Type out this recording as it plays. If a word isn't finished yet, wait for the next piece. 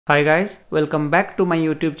Hi guys, welcome back to my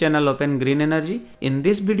YouTube channel Open Green Energy. In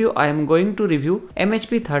this video I am going to review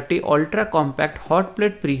MHP30 Ultra Compact Hot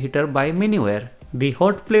Plate Preheater by MiniWare. The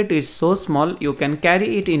hot plate is so small you can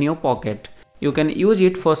carry it in your pocket. You can use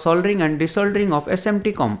it for soldering and desoldering of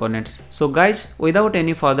SMD components. So guys, without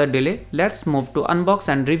any further delay, let's move to unbox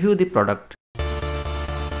and review the product.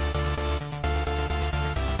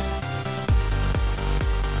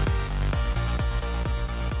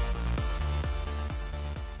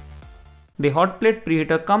 The hot plate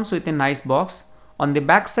preheater comes with a nice box. On the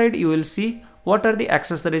back side you will see what are the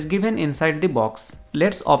accessories given inside the box.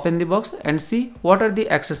 Let's open the box and see what are the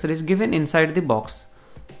accessories given inside the box.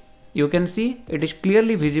 You can see it is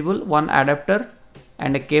clearly visible one adapter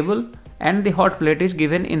and a cable, and the hot plate is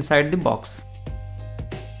given inside the box.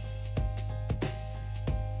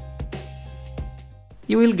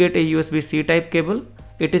 You will get a USB-C type cable.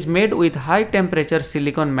 It is made with high temperature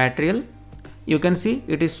silicone material. You can see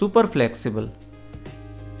it is super flexible.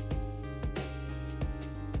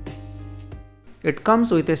 It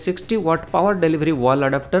comes with a 60 watt power delivery wall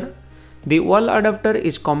adapter. The wall adapter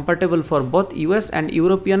is compatible for both US and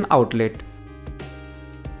European outlet.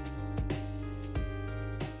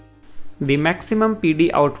 The maximum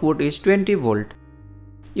PD output is 20 volt.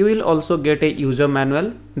 You will also get a user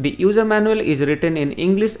manual. The user manual is written in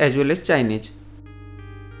English as well as Chinese.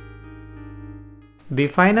 The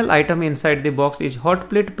final item inside the box is hot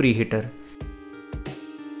plate preheater.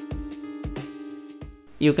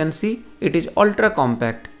 You can see it is ultra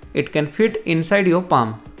compact. It can fit inside your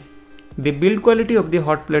palm. The build quality of the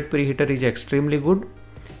hot plate preheater is extremely good.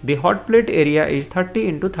 The hot plate area is 30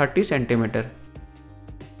 into 30 cm.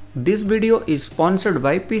 This video is sponsored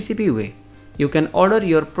by PCB Way. You can order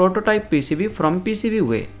your prototype PCB from PCB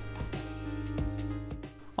Way.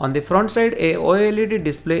 On the front side, a OLED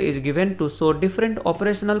display is given to show different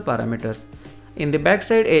operational parameters. In the back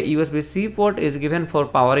side, a USB-C port is given for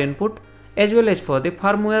power input as well as for the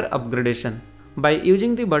firmware upgradation. By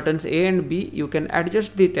using the buttons A and B, you can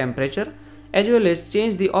adjust the temperature as well as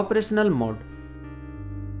change the operational mode.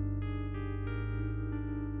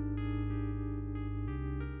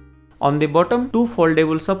 On the bottom, two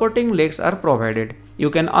foldable supporting legs are provided. You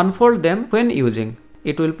can unfold them when using.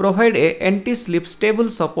 It will provide a anti-slip stable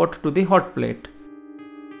support to the hot plate.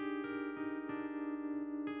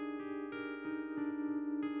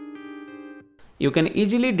 You can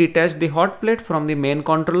easily detach the hot plate from the main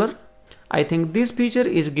controller. I think this feature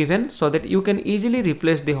is given so that you can easily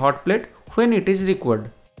replace the hot plate when it is required.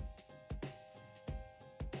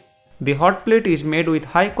 The hot plate is made with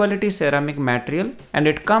high quality ceramic material and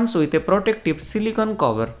it comes with a protective silicone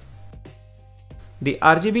cover. The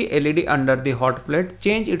RGB LED under the hot plate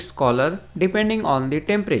change its color depending on the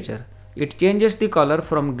temperature. It changes the color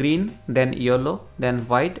from green, then yellow, then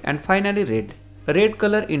white and finally red. Red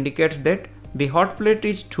color indicates that the hot plate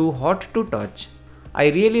is too hot to touch. I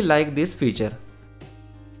really like this feature.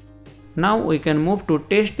 Now we can move to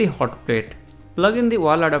test the hot plate. Plug in the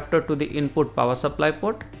wall adapter to the input power supply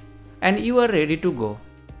port and you are ready to go.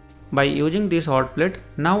 By using this hot plate,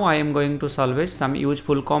 now I am going to salvage some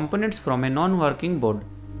useful components from a non-working board.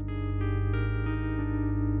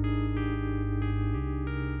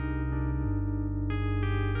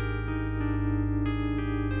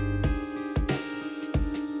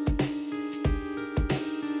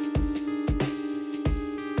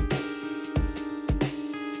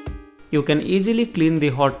 You can easily clean the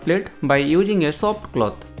hot plate by using a soft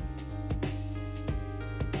cloth.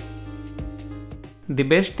 The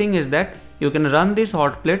best thing is that you can run this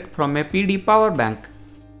hot plate from a PD power bank.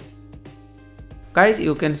 Guys,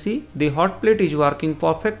 you can see the hot plate is working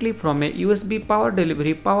perfectly from a USB power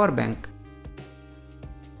delivery power bank.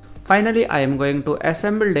 Finally, I am going to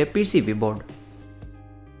assemble a PCB board.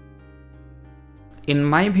 In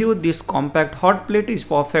my view, this compact hot plate is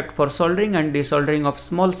perfect for soldering and desoldering of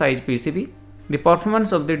small size PCB. The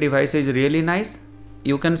performance of the device is really nice.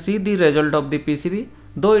 You can see the result of the PCB.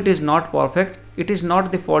 Though it is not perfect, it is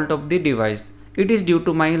not the fault of the device. It is due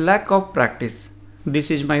to my lack of practice.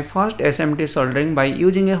 This is my first SMD soldering by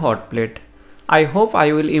using a hot plate. I hope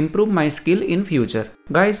I will improve my skill in future.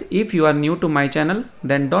 Guys, if you are new to my channel,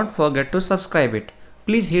 then don't forget to subscribe it.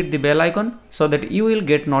 Please hit the bell icon so that you will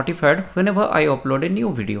get notified whenever I upload a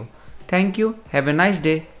new video. Thank you. Have a nice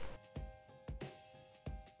day.